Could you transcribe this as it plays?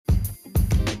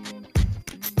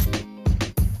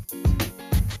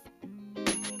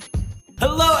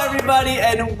everybody,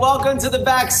 and welcome to the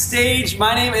backstage.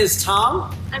 My name is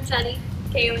Tom. I'm Jenny.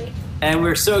 Kaylee. And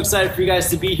we're so excited for you guys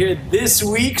to be here this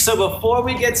week. So before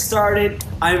we get started,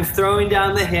 I'm throwing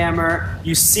down the hammer.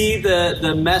 You see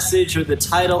the message or the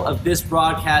title of this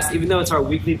broadcast, even though it's our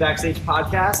weekly backstage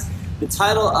podcast, the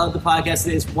title of the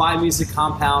podcast is Why Music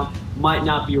Compound Might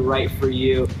Not Be Right for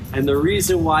You. And the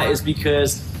reason why is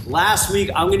because last week,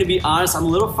 I'm going to be honest, I'm a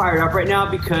little fired up right now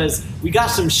because we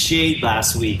got some shade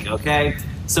last week, okay?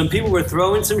 Some people were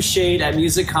throwing some shade at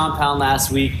Music Compound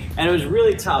last week, and it was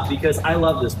really tough because I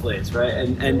love this place, right?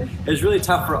 And it was really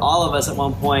tough for all of us at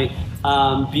one point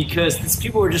because these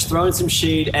people were just throwing some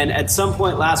shade, and at some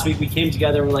point last week we came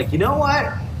together and we're like, you know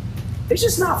what? It's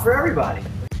just not for everybody.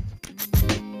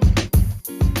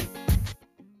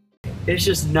 It's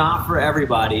just not for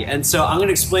everybody. And so I'm going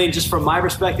to explain just from my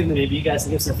perspective, and maybe you guys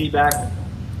can give some feedback.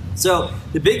 So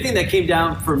the big thing that came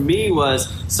down for me was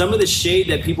some of the shade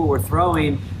that people were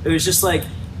throwing. It was just like,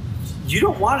 you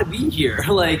don't want to be here.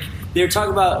 Like, they were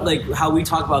talking about like how we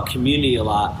talk about community a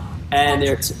lot, and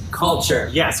their culture.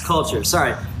 Yes, culture.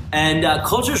 Sorry. And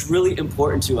culture is really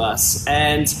important to us.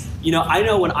 And you know, I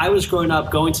know when I was growing up,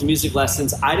 going to music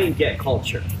lessons, I didn't get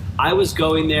culture. I was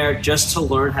going there just to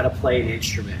learn how to play an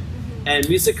instrument. And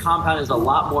Music Compound is a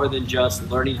lot more than just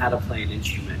learning how to play an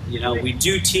instrument. You know, we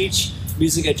do teach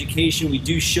music education. We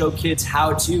do show kids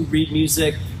how to read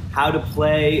music, how to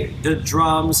play the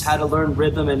drums, how to learn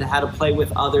rhythm, and how to play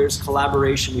with others,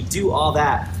 collaboration. We do all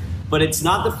that. But it's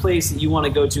not the place that you want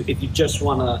to go to if you just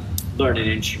want to learn an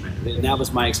instrument. And that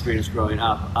was my experience growing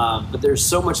up. But there's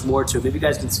so much more to it. Maybe you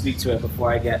guys can speak to it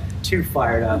before I get too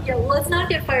fired up. Yeah, well, let's not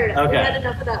get fired up. Okay. We had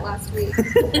enough of that last week.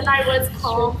 And I was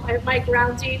calm. I have my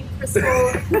grounding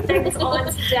crystal things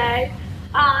on today.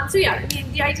 So yeah, I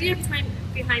mean, the idea behind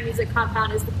Music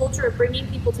Compound is the culture of bringing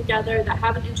people together that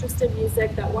have an interest in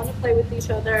music, that want to play with each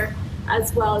other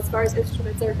as well as far as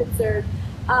instruments are concerned.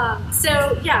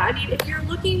 So yeah, I mean, if you're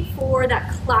looking for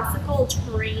that classical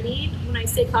training, when I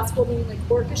say classical, meaning like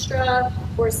orchestra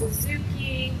or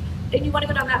Suzuki, and you want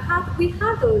to go down that path, we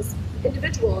have those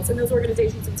individuals and those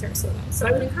organizations in Sarasota. So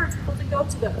I would encourage people to go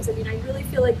to those. I mean, I really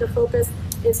feel like the focus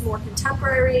is more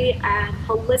contemporary and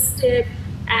holistic,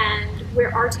 and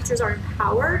where our teachers are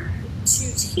empowered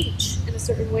to teach in a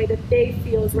certain way that they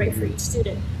feel is right for each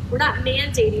student. We're not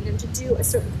mandating them to do a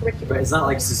certain curriculum. Right, it's not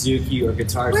like Suzuki or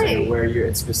Guitar Center where you're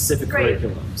in specific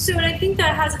curriculum. So, and I think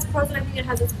that has its pros and I think it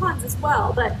has its cons as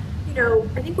well. But, you know,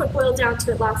 I think what boiled down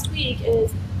to it last week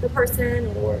is the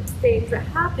person or things that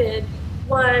happened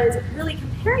was really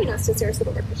comparing us to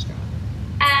Sarasota Orchestra.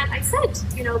 And I said,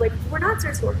 you know, like, we're not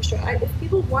Sarasota Orchestra. If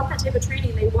people want that type of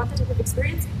training, they want that type of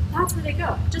experience, that's where they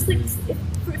go. Just like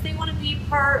if they want to be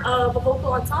part of a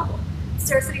vocal ensemble,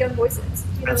 Sarasota Young Voices.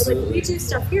 You know, like, we do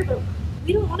stuff here, but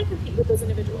we don't want to compete with those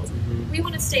individuals. We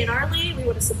want to stay in our lane. We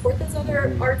want to support those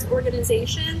other arts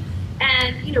organizations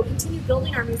and, you know, continue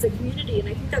building our music community. And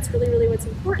I think that's really, really what's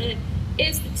important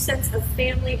is the sense of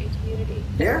family and community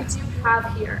that we do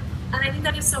have here. And I think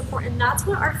that is so important. That's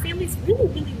what our families really,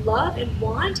 really love and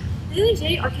want. At the end of the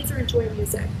day, our kids are enjoying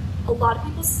music. A lot of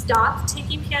people stopped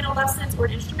taking piano lessons or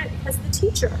an instrument because of the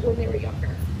teacher when they were younger.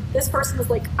 This person was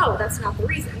like, oh, that's not the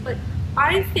reason. But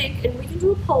I think, and we can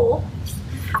do a poll,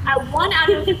 out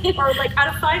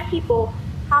of 5 people,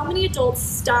 how many adults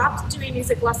stopped doing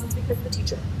music lessons because of the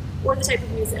teacher or the type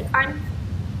of music? I'm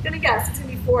gonna guess it's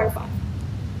gonna be 4 out of 5.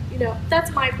 You know,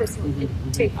 that's my personal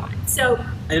take on it. So,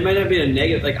 and it might not be a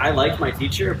negative. Like, I liked my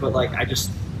teacher, but like I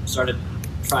just started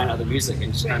trying other music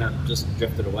and just kind of just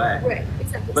drifted away. Right,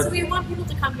 exactly. But, so we want people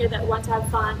to come here that want to have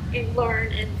fun and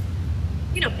learn and,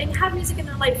 you know, and have music in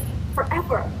their life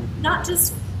forever, not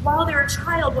just while they're a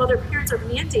child, while their parents are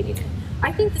mandating it.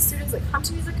 I think the students that come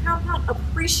to Music Compound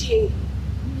appreciate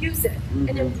music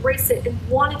and embrace it and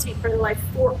want it to be part of their life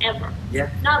forever. Yeah.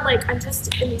 Not like, I'm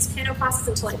just in these piano classes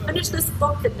until I finish this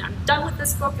book and I'm done with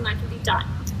this book and I can be done.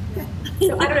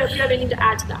 So I don't know if you have anything to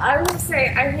add to that. I would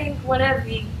say, I think one of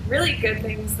the really good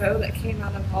things, though, that came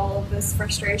out of all of this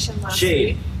frustration last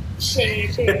week,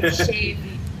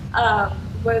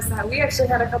 was that we actually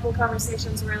had a couple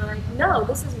conversations where like, no,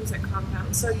 this is Music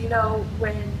Compound. So, you know,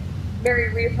 when Mary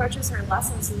reapproaches her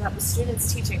lessons so that the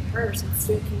student's teaching her so the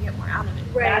student can get more out of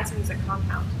it, that's Music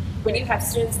Compound. When you have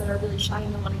students that are really shy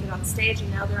and don't want to get on stage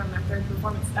and now they're on their 3rd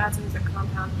performance, that's Music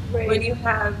Compound. When you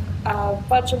have a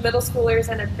bunch of middle schoolers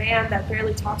and a band that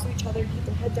barely talk to each other, keep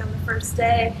their head down the first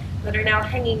day, that are now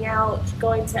hanging out,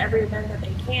 going to every event that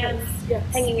they can,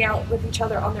 hanging out with each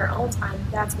other on their own time,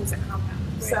 that's Music Compound.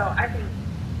 So I think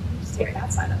just take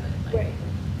that side of it.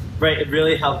 Right, it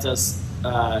really helped us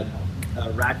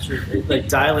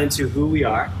dial into who we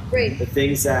are, Great. the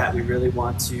things that we really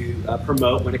want to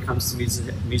promote when it comes to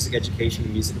music education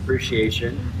and music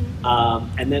appreciation.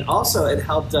 And then also it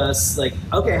helped us like,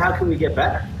 okay, how can we get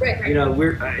better? Right. You know,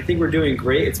 I think we're doing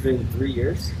great. It's been 3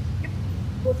 years.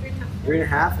 Well, 3.5.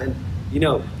 3.5, and you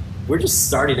know, we're just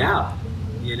starting out.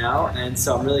 You know, and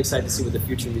so I'm really excited to see what the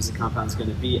future of Music Compound is going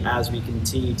to be as we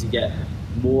continue to get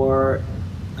more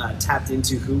tapped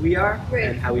into who we are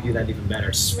and how we do that even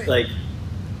better. Like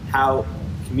how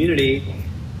community,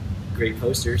 great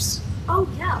posters. Oh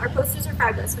yeah, our posters are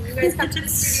fabulous. When you guys come to the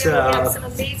studio, we have some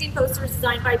amazing posters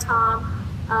designed by Tom.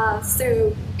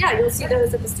 So yeah, you'll see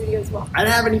those at the studio as well. I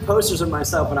didn't have any posters of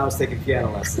myself when I was taking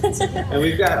piano lessons, and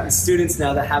we've got students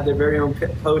now that have their very own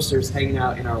posters hanging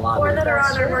out in our lobby. Or that are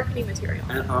on our marketing material.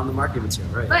 And on the marketing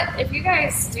material, right? But if you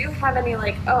guys do have any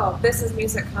like, oh, this is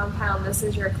Music Compound, this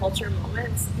is your culture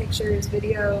moments, pictures,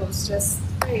 videos, just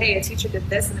hey, a teacher did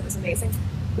this and it was amazing.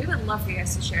 We would love for you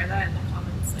guys to share that in the comments.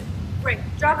 Right.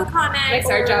 Drop a comment. Makes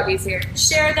our job easier.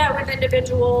 Share that with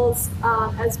individuals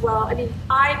as well. I mean,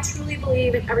 I truly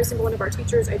believe in every single one of our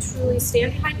teachers. I truly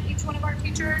stand behind each one of our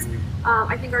teachers.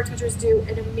 I think our teachers do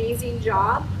an amazing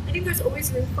job. I think there's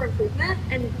always room for improvement,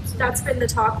 and that's been the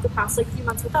talk the past few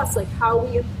months with us, like how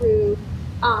we improve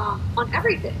on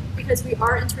everything, because we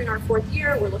are entering our 4th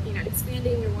year. We're looking at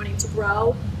expanding. We're wanting to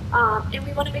grow, and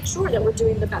we want to make sure that we're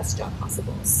doing the best job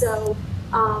possible. So.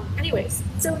 Anyways,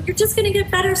 so you're just going to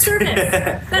get better service,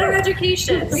 better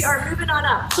education. We are moving on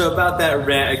up. So about that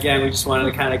rant, again, we just wanted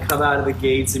to kind of come out of the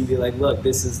gates and be like, look,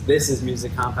 this is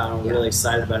Music Compound, and we're really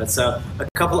excited about it. So a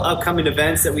couple of upcoming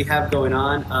events that we have going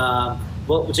on.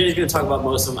 Well, Jenny's going to talk about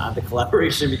most of them at the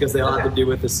collaboration because they all have to do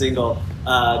with the single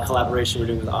collaboration we're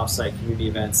doing with Offsite community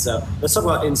events. So let's talk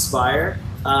about Inspire.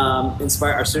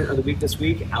 Inspire, our student of the week this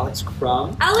week, Alex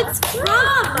Crum. Alex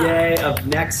Crum! Yay, of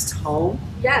Next Home.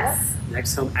 Yes.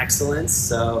 Next Home Excellence.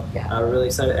 So we're really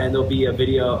excited. And there'll be a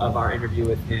video of our interview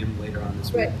with him later on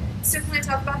this week. Right. So can I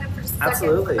talk about him for just a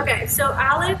Absolutely. second? Okay, so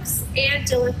Alex and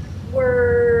Dylan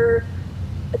were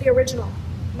the original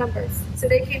members. So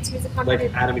they came to Music Compound.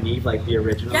 Like Adam and Eve, like the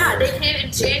original? Yeah, they came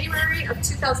in January of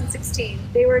 2016.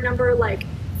 They were number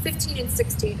 15 and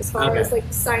 16 as far as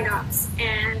sign-ups.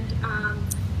 And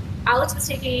Alex was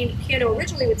taking piano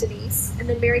originally with Denise, and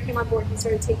then Mary came on board and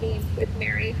started taking with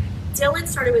Mary. Dylan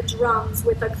started with drums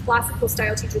with a classical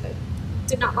style teacher that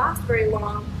did not last very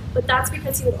long, but that's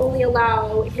because he would only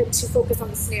allow him to focus on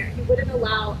the snare. He wouldn't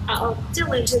allow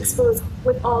Dylan to expose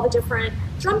with all the different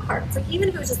drum parts, even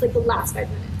if it was just the last 5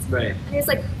 minutes. Right. And he's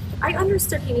like, I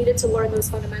understood he needed to learn those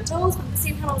fundamentals, but at the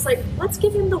same time I was like, let's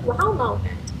give him the wow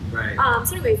moment. Right.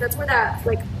 So anyways, that's where that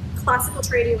classical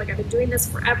training, I've been doing this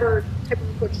forever type of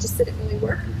approach just didn't really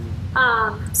work.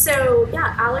 So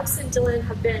yeah, Alex and Dylan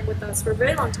have been with us for a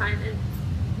very long time, and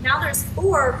now there's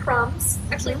 4 Crums,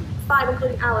 actually 5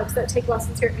 including Alex, that take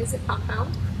lessons here at Music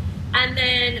Compound. And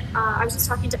then I was just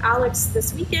talking to Alex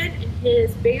this weekend, and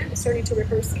his band is starting to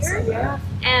rehearse here.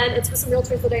 And it's with some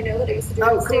realtors that I know that I used to do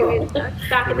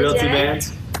back in the Realty day.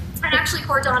 bands. And actually,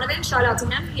 Core Donovan, shout out to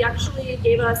him. He actually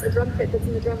gave us a drum kit that's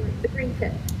in the drum room, the green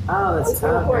kit. Oh, that's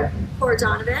cool. Core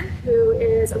Donovan, who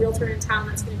is a realtor in town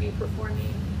that's going to be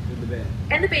performing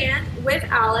in the band with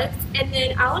Alex. And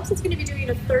then Alex is going to be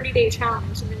doing a 30-day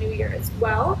challenge in the new year as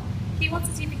well. He wants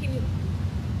to see if he can,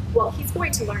 he's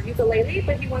going to learn ukulele,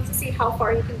 but he wants to see how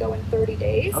far he can go in 30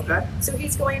 days. Okay. So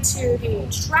he's going to be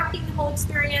tracking the whole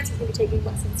experience. He's going to be taking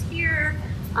lessons here.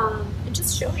 And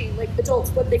just showing adults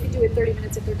what they can do in 30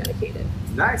 minutes if they're dedicated.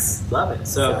 Nice, love it.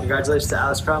 So congratulations to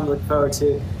Alex Crum. Look forward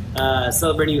to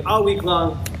celebrating you all week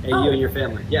long, and you and your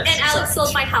family. Yes. And Alex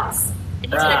sold my house, and he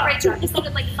did a great job. He sold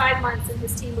it in 5 months, and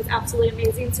his team was absolutely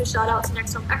amazing. So shout out to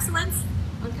Next Home Excellence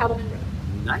on Cattleman Road.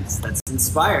 Nice, that's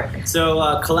Inspire.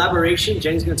 So collaboration.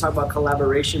 Jenny's going to talk about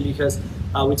collaboration because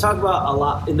we talked about a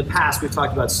lot in the past. We've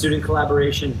talked about student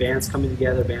collaboration, bands coming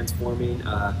together, bands forming,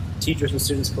 teachers and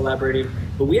students collaborating.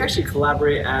 But we actually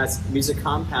collaborate as Music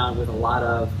Compound with a lot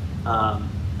of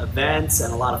events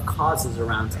and a lot of causes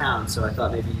around town. So I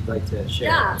thought maybe you'd like to share.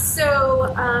 Yeah.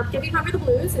 So Giving Hunger the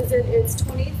Blues is in its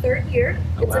 23rd year.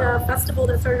 It's a festival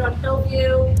that started on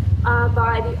Hillview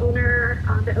by the owner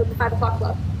that owned the 5 O'Clock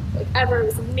Club. It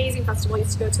was an amazing festival. I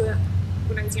used to go to it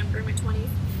when I was younger, in my 20s.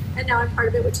 And now I'm part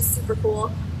of it, which is super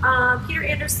cool. Peter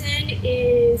Anderson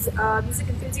is a music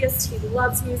enthusiast. He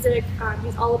loves music.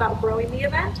 He's all about growing the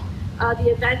event.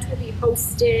 The event will be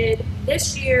hosted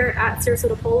this year at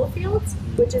Sarasota Polo Fields,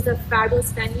 which is a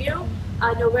fabulous venue,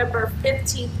 November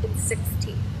 15th and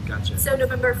 16th. Gotcha. So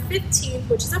November 15th,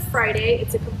 which is a Friday,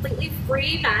 it's a completely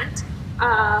free event.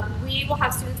 We will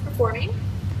have students performing.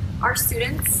 Our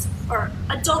students or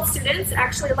adult students,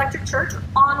 actually Electric Church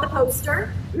on the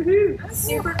poster.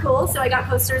 Super cool. So I got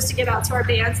posters to give out to our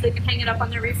band so they can hang it up on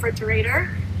their refrigerator.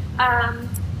 And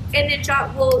then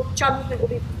Job Movement will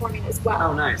be performing as well.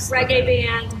 Oh, nice. Reggae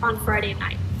band on Friday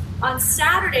night. On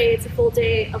Saturday, it's a full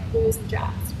day of blues and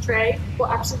jazz. Trey will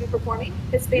actually be performing.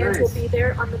 His band will be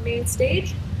there on the main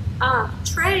stage.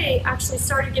 Trey actually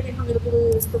started giving Hunger the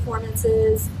Blues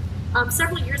performances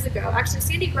several years ago. Actually,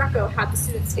 Sandy Greco had the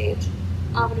student stage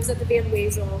when it was at the Van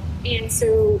Wezel, and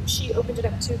so she opened it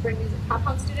up to bring music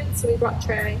compound students, so we brought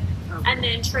Trey. And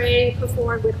then Trey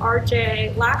performed with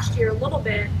RJ last year a little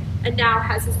bit, and now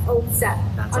has his own set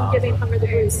on Giving Hunger the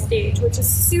Blues stage, which is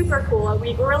super cool. And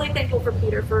we're really thankful for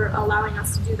Peter for allowing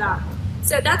us to do that.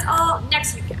 So that's all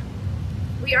next weekend.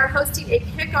 We are hosting a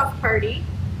kickoff party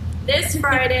this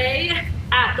Friday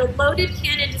at the Loaded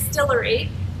Cannon Distillery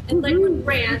in Lakewood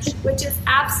Ranch, which is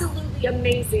absolutely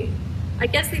amazing. I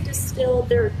guess they distilled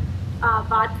their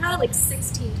vodka like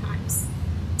 16 times.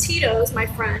 Tito's, my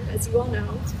friend, as you all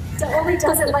know, only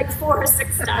does it like 4 or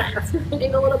 6 times, maybe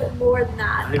a little bit more than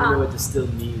that. I don't even know what distill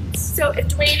means. So,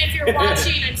 Dwayne, if you're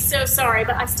watching, I'm so sorry,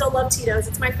 but I still love Tito's.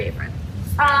 It's my favorite.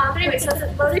 But anyway, so it's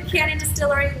at Loaded Cannon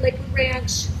Distillery, Lakewood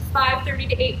Ranch, 5:30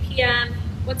 to 8 p.m.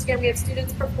 Once again, we have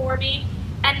students performing.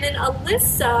 And then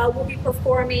Alyssa will be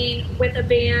performing with a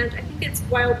band. I think it's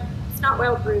not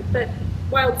Wild Root, but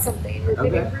Wild something, or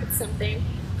maybe Root something.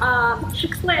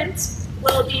 Clint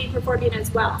will be performing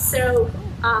as well. So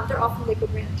they're all from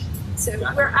Lakewood Ranch. So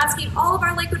we're asking all of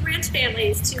our Lakewood Ranch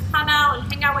families to come out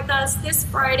and hang out with us this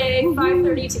Friday,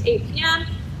 5:30 to 8 p.m.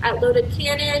 at Loaded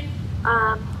Cannon.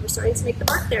 We're starting to make the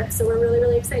mark there, so we're really,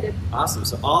 really excited. Awesome.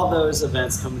 So all those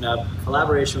events coming up,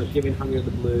 collaboration with Giving Hunger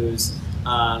the Blues.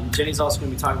 Jenny's also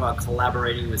going to be talking about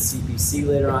collaborating with CPC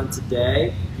later on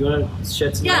today. You want to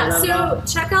shed some light on that? Yeah,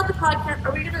 so check out the podcast.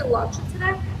 Are we going to launch it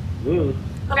today?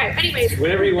 Okay, anyways.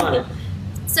 Whatever you want.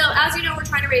 So as you know, we're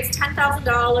trying to raise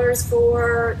 $10,000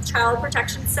 for Child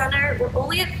Protection Center. We're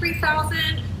only at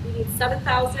 $3,000. We need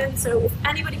 $7,000. So if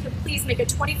anybody could please make a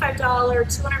 $25,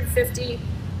 $250.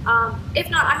 If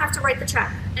not, I have to write the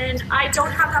check, and I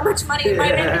don't have that much money in my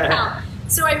bank account.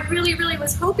 So I really, really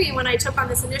was hoping when I took on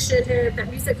this initiative that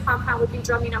Music Compound would be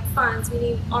drumming up funds,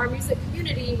 meaning our music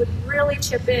community would really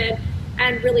chip in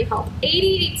and really help.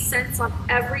 88 cents on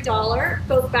every dollar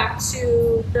goes back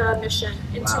to the mission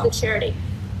and to the charity.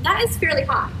 That is fairly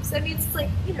high. So that means it's like,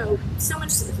 so much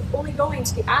is only going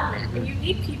to the admin, and you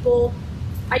need people.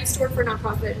 I used to work for a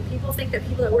nonprofit, and people think that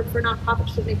people that work for a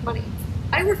nonprofit should make money.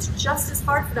 I worked just as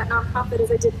hard for that nonprofit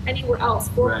as I did anywhere else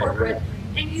for corporate. Right.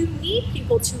 And you need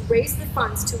people to raise the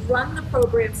funds, to run the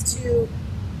programs, to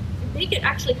make it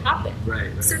actually happen.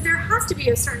 Right. So there has to be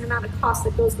a certain amount of cost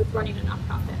that goes with running a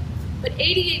nonprofit. But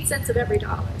 88 cents of every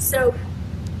dollar. So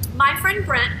my friend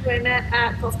Brent, who I met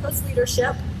at Gulf Coast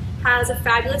Leadership, has a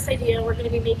fabulous idea. We're going to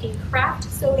be making craft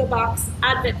soda box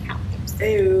advent calendars.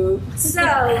 Ew.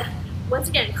 So once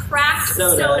again, craft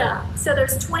soda. So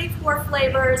there's 24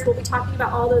 flavors. We'll be talking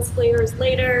about all those flavors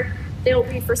later. They will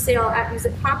be for sale at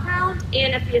Music Compound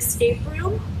and at the Escape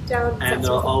Room down. And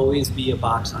there'll always be a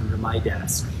box under my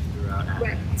desk throughout Advent.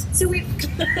 Right. So we.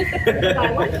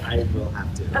 I will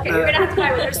have to. Okay, you're gonna have to buy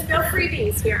one. There's no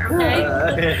freebies here.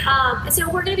 Okay. So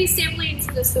we're gonna be sampling some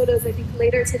of the sodas, I think,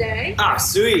 later today. Ah,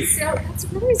 sweet. So that's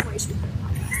another reason why you should be putting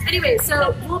on this. Anyway,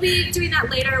 so we'll be doing that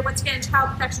later. Once again,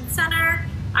 Child Protection Center.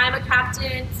 I'm a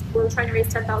captain. We're trying to raise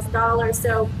 $10,000.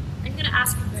 So I'm going to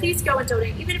ask you, please go and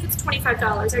donate, even if it's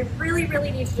 $25. I really,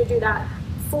 really need you to do that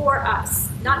for us.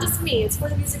 Not just me. It's for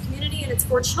the music community, and it's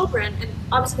for children. And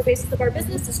obviously the basis of our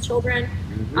business is children.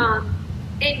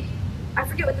 And I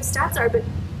forget what the stats are, but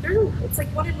it's like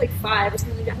 1 in 5 or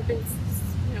something that have been,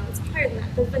 it's higher than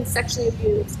that, that have been sexually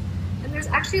abused. And there's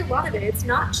actually a lot of it. It's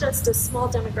not just a small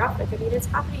demographic. I mean, it's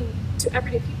happening to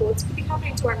everyday people. It could be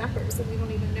happening to our members, and we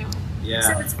don't even know. Yeah.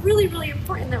 So it's really, really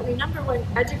important that we, number one,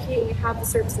 educate and we have the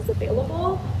services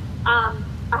available. I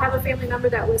have a family member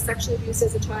that was sexually abused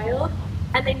as a child,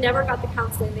 and they never got the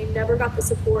counseling, they never got the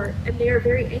support, and they are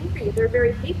very angry, they're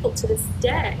very hateful to this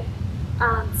day.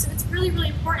 So it's really, really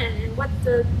important, and what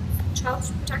the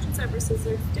Child Protection Services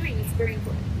are doing is very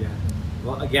important. Yeah.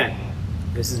 Well, again,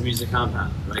 this is Music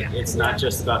Compound, right? Yeah. It's not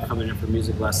just about coming in for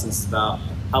music lessons, it's about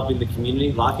helping the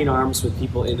community, locking arms with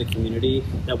people in the community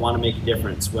that want to make a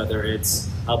difference, whether it's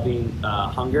helping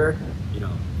hunger,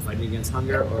 fighting against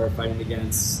hunger, or fighting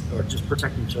against, or just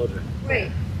protecting children.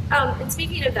 Right. And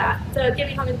speaking of that, the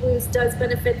Giving Hunger the Blues does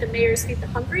benefit the Mayor's Feed the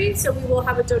Hungry, so we will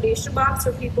have a donation box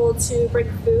for people to bring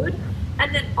food.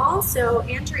 And then also,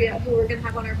 Andrea, who we're going to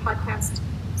have on our podcast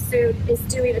soon, is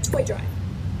doing a toy drive.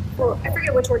 I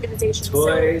forget which organization.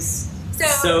 Toys So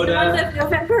Soda. the month of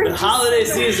November. The holiday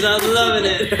season, I'm loving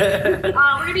it. We're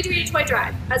going to be doing a toy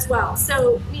drive as well.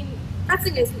 So, I mean, that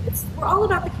thing is, we're all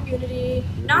about the community,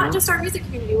 not just our music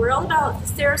community. We're all about the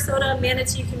Sarasota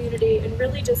Manatee community and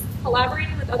really just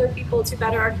collaborating with other people to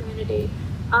better our community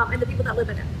and the people that live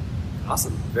in it.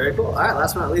 Awesome. Very cool. All right,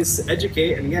 last but not least,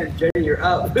 educate. And again, Jenny, you're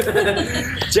up.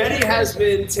 Jenny has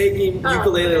been taking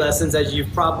ukulele lessons, as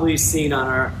you've probably seen on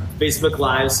our Facebook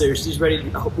Live. So she's ready.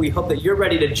 We hope that you're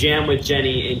ready to jam with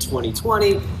Jenny in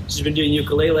 2020. She's been doing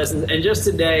ukulele lessons. And just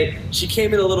today, she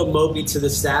came in a little mopey to the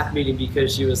staff meeting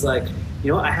because she was like, you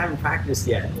know what, I haven't practiced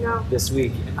yet this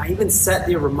week. And I even set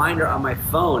the reminder on my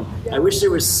phone. I wish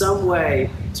there was some way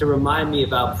to remind me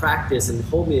about practice and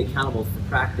hold me accountable for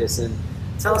practice. And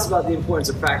tell us about the importance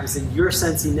of practice that you're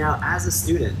sensing now as a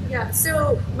student. Yeah,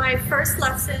 so my first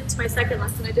lesson to my second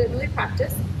lesson, I didn't really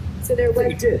practice. So there was.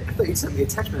 You did. I thought you sent me a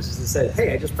text message that said,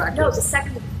 "Hey, I just practiced." No, the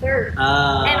second and third. And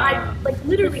I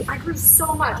literally I grew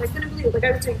so much. I couldn't believe it. Like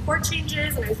I was doing chord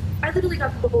changes, and I literally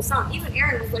got through the whole song. Even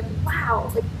Aaron was like,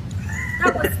 "Wow, like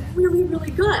that was really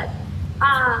really good."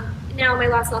 Now my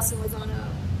last lesson was on a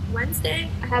Wednesday.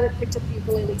 I haven't picked up the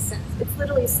ukulele since. It's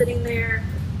literally sitting there.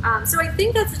 So I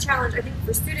think that's a challenge. I think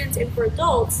for students and for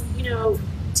adults, you know,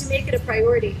 to make it a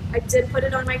priority. I did put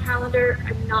it on my calendar.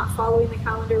 I'm not following the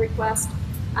calendar request.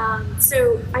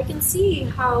 So I can see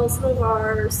how some of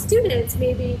our students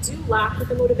maybe do lack with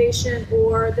the motivation,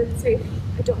 or then say,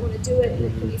 I don't want to do it, and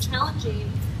it can be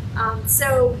challenging.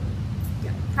 So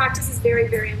practice is very,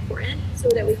 very important so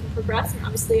that we can progress. And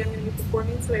obviously I'm going to be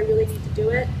performing, so I really need to do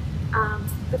it.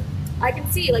 But I can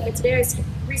see, like today I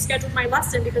rescheduled my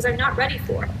lesson because I'm not ready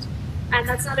for it. And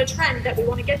that's not a trend that we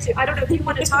want to get to. I don't know if you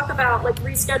want to talk about like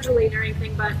rescheduling or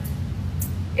anything, but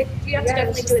you have to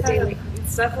definitely do it daily.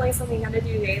 It's definitely something you have to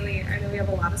do daily. I know we have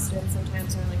a lot of students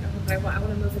sometimes who are like, oh, I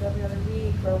want to move it every other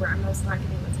week, or where I'm just not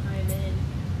getting the time in.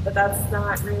 But that's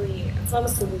not really, it's not a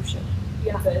solution.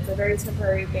 Yeah. It's a very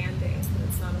temporary band-aid, but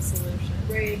it's not a solution.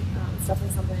 Right. It's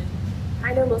definitely something,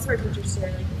 I know most of our teachers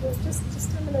say, like, well,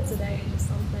 just 10 minutes a day, just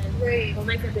something. Right. It'll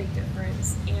make a big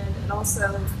difference. And it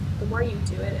also, the more you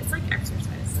do it, it's like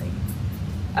exercise.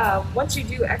 Like, once you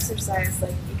do exercise,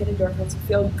 like, you get endorphins, you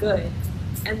feel good.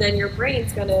 And then your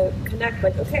brain's gonna connect,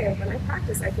 like, okay, when I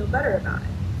practice, I feel better about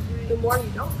it. Right. The more you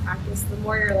don't practice, the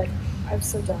more you're like, I'm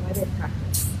so dumb, I didn't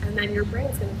practice. And then your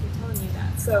brain's gonna keep telling you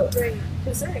that. So, to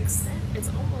a certain extent, it's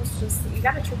almost just, you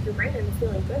gotta trick your brain into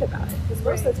feeling good about it. Because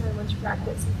most of the time, once you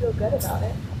practice, you feel good about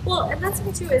it. Well, and that's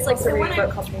me too. It's like, so when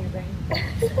called Train Your Brain.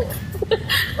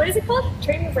 What is it called?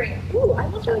 Train Your Brain. Ooh, I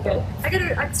love that book.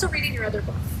 I'm still reading your other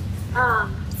book.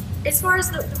 As far as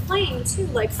the playing too,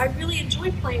 like I really enjoy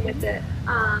playing with it.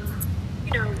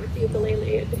 You know, with the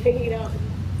ukulele and hanging out.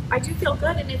 I do feel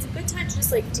good, and it's a good time to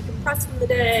just like decompress from the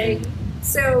day.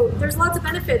 So there's lots of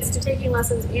benefits to taking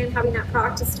lessons and having that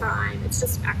practice time. It's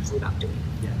just actually about doing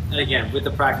it. Yeah. And again, with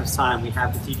the practice time, we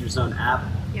have the Teacher Zone app,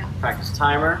 practice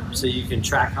timer, so you can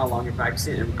track how long you're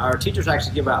practicing. And our teachers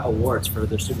actually give out awards for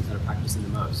their students that are practicing the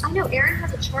most. I know Aaron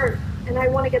has a chart, and I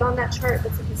want to get on that chart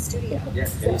that's in his studio. Yeah,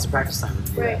 it's a practice timer.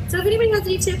 Right. So if anybody has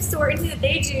any tips or anything that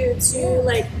they do to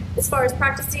like, as far as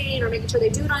practicing or making sure they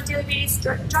do it on a daily basis,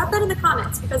 drop that in the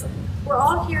comments, because we're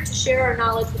all here to share our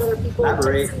knowledge with other people,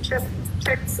 tips and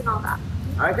tricks and all that.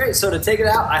 All right, great. So to take it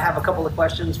out, I have a couple of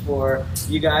questions for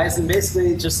you guys, and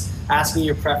basically just asking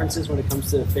your preferences when it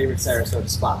comes to favorite Sarasota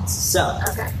spots. So,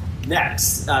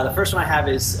 next, the first one I have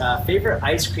is favorite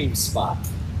ice cream spot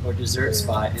or dessert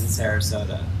spot in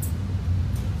Sarasota.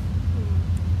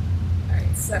 All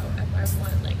right, so if I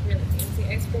want like really fancy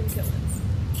ice cream, Kilwins.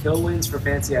 Kilwins for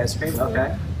fancy ice cream,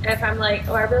 okay. If I'm like,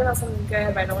 oh, I really want something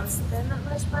good, but I don't want to spend that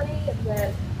much money,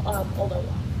 then Old Olaf.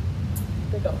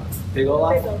 Big Olaf. Big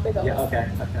Olaf? Big Olaf. Yeah, okay.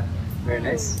 Very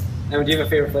nice. And do you have a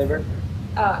favorite flavor?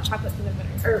 Chocolate peanut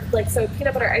butter. Or like, so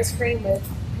peanut butter ice cream with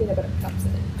peanut butter cups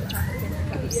in it. The chocolate peanut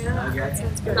butter cups. Yeah, okay. that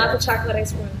sounds good. Not the chocolate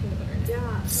ice cream with peanut butter in it.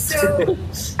 Yeah. So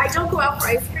I don't go out for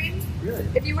ice cream. Really?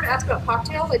 If you were to ask about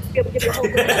cocktails, I'd be able to give you a whole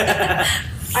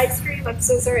list. Ice cream, I'm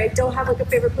so sorry. I don't have like a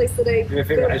favorite place that I Do you have a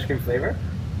favorite ice cream flavor?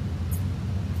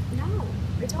 No,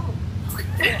 I don't.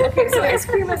 Okay, so ice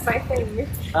cream is my thing.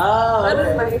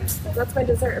 Oh, That's my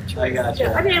dessert of choice. I gotcha.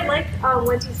 Yeah, I mean, I like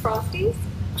Wendy's Frosties.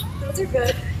 Those are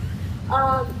good.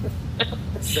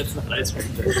 That's not ice cream.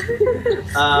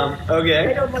 Okay.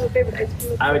 I don't have a favorite ice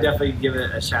cream. I would definitely give it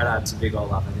a shout out to Big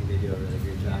Olaf. I think they do a really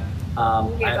great job.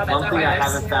 One thing I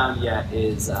haven't found yet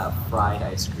is fried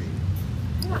ice cream.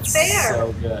 It's fair.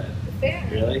 So good. Fair.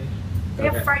 Really? They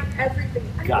have fried everything.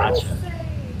 Gotcha. I would say,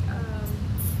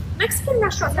 Mexican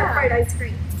restaurants have fried ice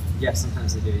cream. Yeah,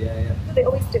 sometimes they do. Yeah. They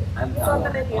always do. And, it's on the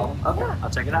menu. Okay, I'll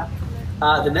check it out.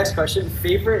 The next question,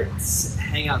 favorite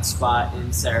hangout spot in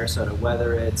Sarasota,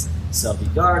 whether it's Selby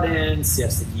Gardens,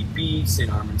 Siesta Key Beach,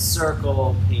 St. Armand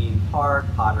Circle, Payne Park,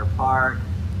 Potter Park,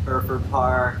 Hereford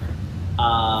Park.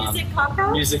 Music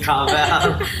compound? Music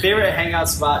compound. Favorite hangout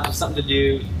spot, just something to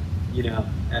do, you know,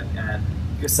 at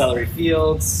Celery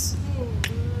Fields.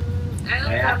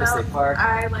 I State Park.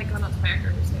 I like going out to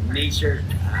Mayaker State Park. Nature.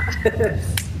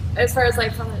 As far as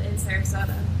like something in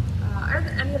Sarasota, or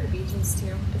any of the beaches too.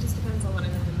 It just depends on what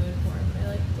I'm in the mood for. But I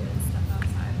like doing stuff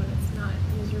outside when it's not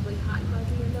miserably hot and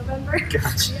muggy in November.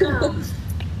 Gotcha. Yeah.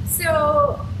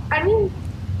 So, I mean,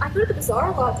 I go to the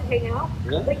Bazaar a lot to hang out.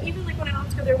 Really? Like even like when I don't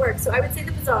have to go there to work. So I would say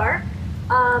the Bazaar.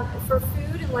 For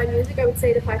food and live music, I would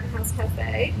say the Packer House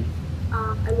Cafe.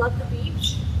 I love the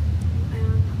beach.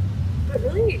 But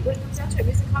really, when it comes down to it,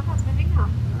 music compound's my hangout.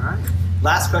 All right.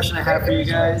 Last question I have for you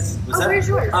guys. Was that? Where's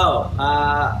yours? Oh,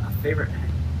 favorite.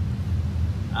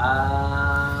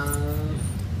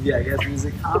 Yeah, I guess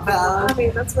music compound. I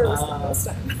mean, that's where we spend most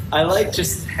time. I like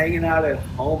just hanging out at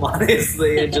home,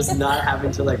 honestly, and just not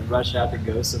having to like rush out to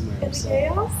go somewhere. In the So,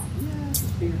 chaos? yeah,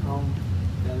 just being home,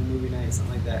 at a movie night,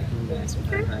 something like that. Can be nice from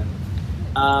time to time.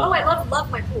 Oh, I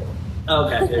love my pool.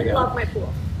 Okay, there you go. Love my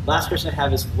pool. Last question I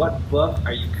have is, what book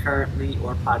are you currently,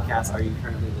 or podcast are you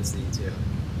currently listening to?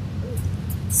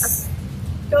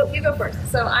 You go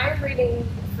first. So I'm reading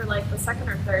for like the second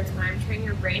or third time Train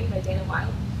Your Brain by Dana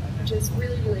Wilde, which is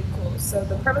really, really cool. So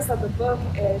the premise of the book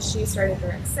is she started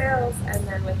direct sales and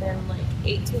then within like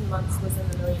 18 months was in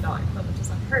the $1 Million Club, which is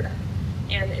unheard of.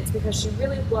 And it's because she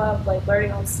really loved like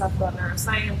learning all this stuff about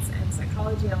neuroscience and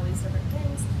psychology and all these different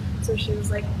things. So she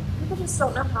was like, people just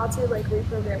don't know how to like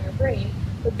reprogram your brain.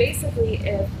 But basically,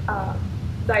 if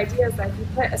the idea is that if you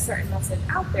put a certain message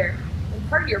out there, then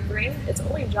part of your brain, its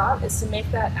only job is to make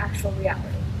that actual reality.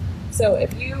 So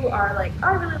if you are like, oh,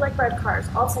 I really like red cars,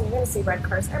 all of a sudden you're going to see red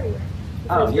cars everywhere.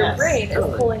 Because your brain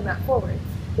is pulling that forward.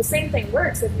 The same thing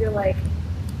works if you're like,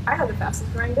 I have the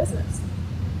fastest growing business.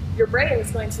 Your brain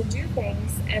is going to do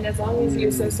things, and as long as you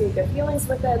associate good feelings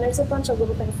with it, and there's a bunch of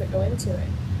little things that go into it.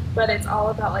 But it's all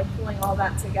about like pulling all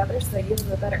that together so that you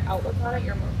have a better outlook on it,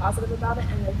 you're more positive about it,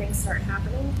 and then things start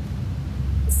happening.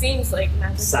 It seems like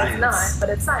magic, but it's not, but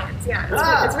it's science,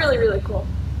 yeah. It's really, really cool.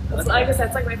 It's, like I said,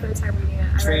 it's like my third time reading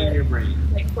it. Train Your Brain.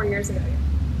 Like 4 years ago,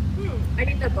 yeah. I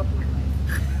need that book in my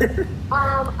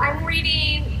life. I'm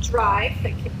reading Drive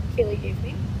that Kaylee gave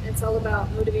me. It's all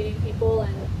about motivating people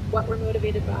and what we're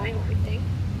motivated by and what we think.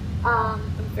 I'm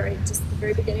just at the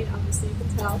very beginning, obviously you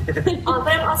can tell. But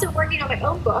I'm also working on my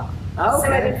own book. Okay.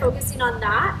 So I've been focusing on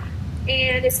that.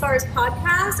 And as far as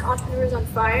podcasts, Entrepreneurs on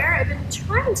Fire, I've been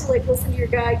trying to like listen to your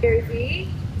guy, Gary Vee.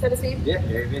 Is that his name? Yeah,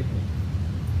 Gary Vee.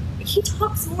 He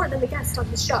talks more than the guest on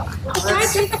his show. It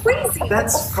drives me crazy.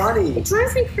 That's funny. It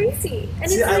drives me crazy.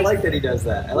 And See, it's I like that he does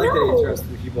that. I like that he No. interrupts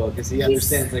the people because he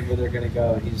understands like where they're gonna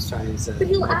go, and he's just trying to. But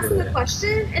he'll ask them a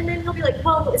question, and then he'll be like,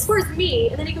 well, as far as me,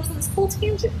 and then he goes on this whole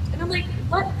tangent. And I'm like,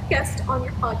 let the guest on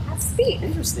your podcast speak.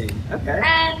 Interesting. Okay.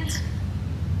 And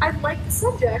I like the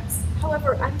subjects.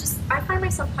 However, I find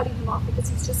myself cutting him off because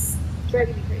he's just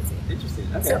driving me crazy. Interesting.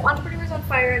 Okay. So Entrepreneurs on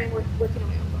Fire, and I'm working on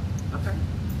my own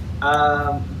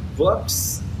book. Okay.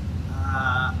 Books.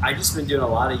 I've just been doing a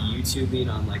lot of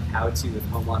YouTubing on like how to with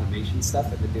home automation stuff.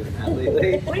 I've been doing that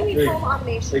lately. What do you mean home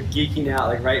automation? Like geeking out.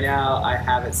 Like right now, I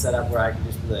have it set up where I can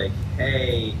just be like,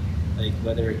 hey, like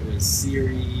whether it was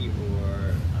Siri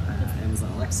or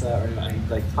Amazon Alexa, or I can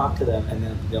like talk to them, and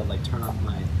then they'll like turn off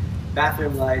my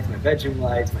bathroom lights, my bedroom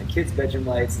lights, my kids' bedroom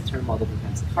lights, and turn them all different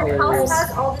kinds of colors. Your house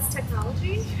has all this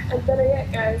technology? And better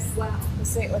yet, guys, wow, the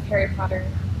same with Harry Potter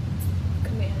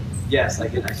commands. Yes, I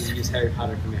can use Harry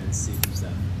Potter commands to do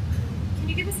stuff. Can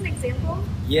you give us an example?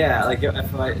 Yeah, like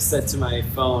if I said to my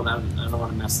phone, I don't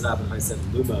want to mess it up, if I said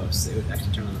Lumos, it would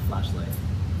actually turn on the flashlight.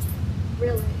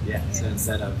 Really? Yeah, so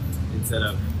instead of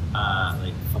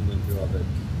like fumbling through all the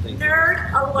things.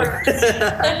 Nerd alert. The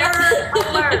nerd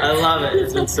alert. I love it.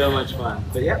 It's been so much fun.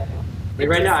 But yeah, like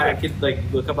right now I could like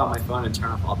look up on my phone and turn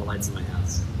off all the lights in my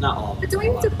house. Not all of them. But don't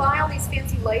you have to buy all these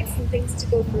fancy lights and things to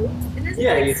go through? And isn't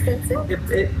Yeah, that expensive?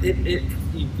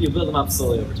 you build them up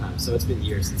slowly over time. So it's been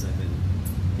years since I've been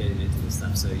getting into this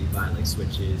stuff. So you buy like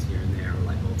switches here and there, or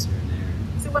light bulbs here and there.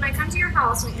 So when I come to your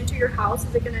house, when I enter your house,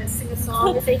 is it going to sing a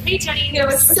song and say, hey Jenny, No, I'm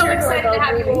it's so excited to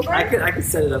have you over? I could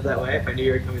set it up that way if I knew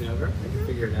you were coming over. I could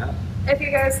figure it out. If you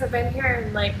guys have been here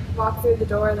and like walk through the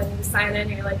door, then you sign in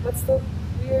and you're like, what's the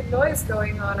weird noise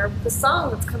going on? Or the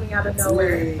song that's coming out of That's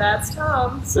nowhere. me. That's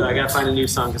Tom. So I gotta find a new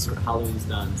song because Halloween's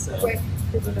done. So Right.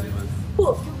 there's a new one.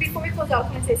 Cool. before we close out,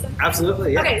 can I say something?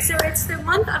 Absolutely, yeah. Okay, so it's the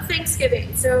month of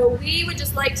Thanksgiving, so we would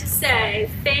just like to say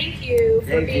thank you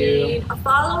for being a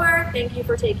follower, thank you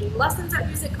for taking lessons at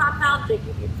Music Compound, thank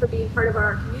you for being part of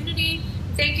our community,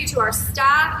 thank you to our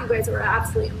staff, you guys are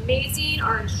absolutely amazing,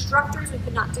 our instructors, we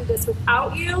could not do this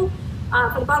without you.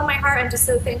 From the bottom of my heart, I'm just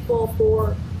so thankful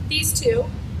for these two,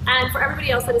 and for everybody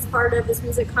else that is part of this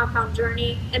Music Compound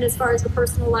journey. And as far as the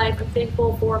personal life, I'm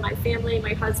thankful for my family,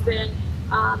 my husband,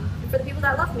 and for the people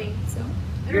that love me. So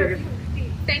I don't know if you can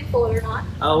be thankful or not.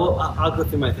 Oh, well, I'll go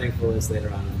through my thankful list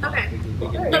later on. Okay. We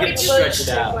But we can do- stretch it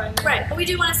out. Right, but we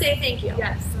do want to say thank you.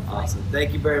 Yes. Awesome.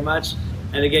 Thank you very much.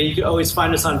 And again, you can always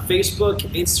find us on Facebook,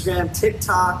 Instagram,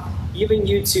 TikTok, even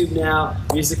YouTube now.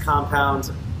 Music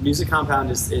Compound. Music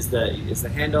Compound is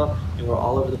the handle, and we're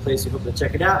all over the place. We hope to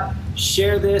check it out.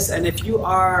 Share this, and if you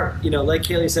are, like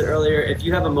Kaylee said earlier, if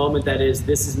you have a moment that is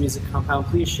this is Music Compound,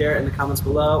 please share it in the comments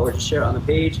below, or just share it on the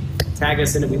page. Tag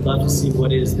us in it. We'd love to see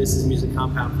what is this is Music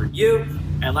Compound for you.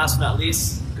 And last but not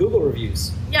least, Google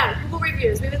reviews. Yeah, Google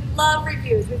reviews. We would love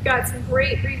reviews. We've got some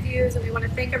great reviews, and we want to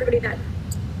thank everybody that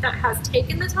has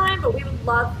taken the time, but we would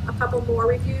love a couple more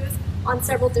reviews on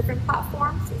several different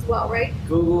platforms as well, right?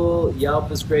 Google, Yelp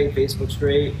is great, Facebook's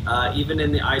great. Even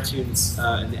in the iTunes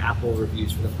and the Apple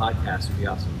reviews for the podcast would be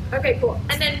awesome. Okay, cool.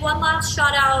 And then one last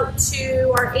shout out to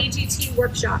our AGT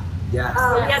workshop. Yeah.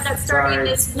 We have that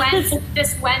starting Sorry.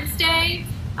 this Wednesday.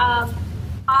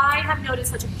 I have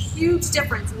noticed such a huge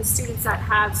difference in the students that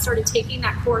have started taking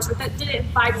that course, or that did it in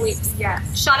 5 weeks.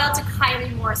 Yes. Shout out to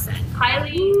Kylie Morrison.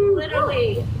 Kylie,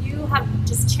 literally, you have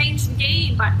just changed the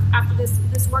game after this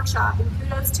workshop, and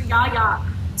kudos to Yaya.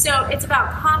 So it's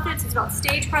about confidence, it's about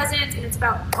stage presence, and it's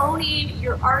about owning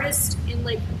your artist and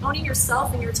like owning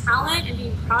yourself and your talent and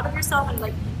being proud of yourself and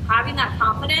like having that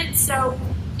confidence. So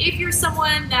if you're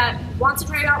someone that wants to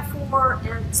try it out for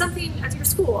something at your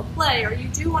school, a play, or you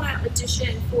do want to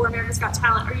audition for America's Got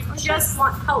Talent, or you just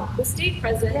want help with stage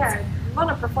presence, Yeah, we want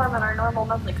to perform at our normal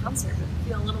monthly concert, but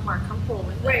feel a little more comfortable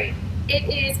with it. right. It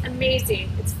is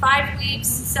amazing. It's 5 weeks,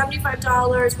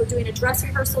 $75. We're doing a dress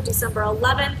rehearsal December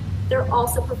 11th. They're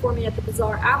also performing at the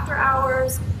Bazaar after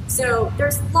hours. So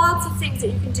there's lots of things that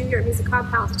you can do here at Music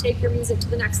Compound to take your music to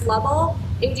the next level.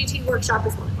 AGT Workshop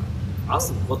is one of them.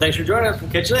 Awesome. Well, thanks for joining us.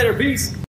 We'll catch you later. Peace.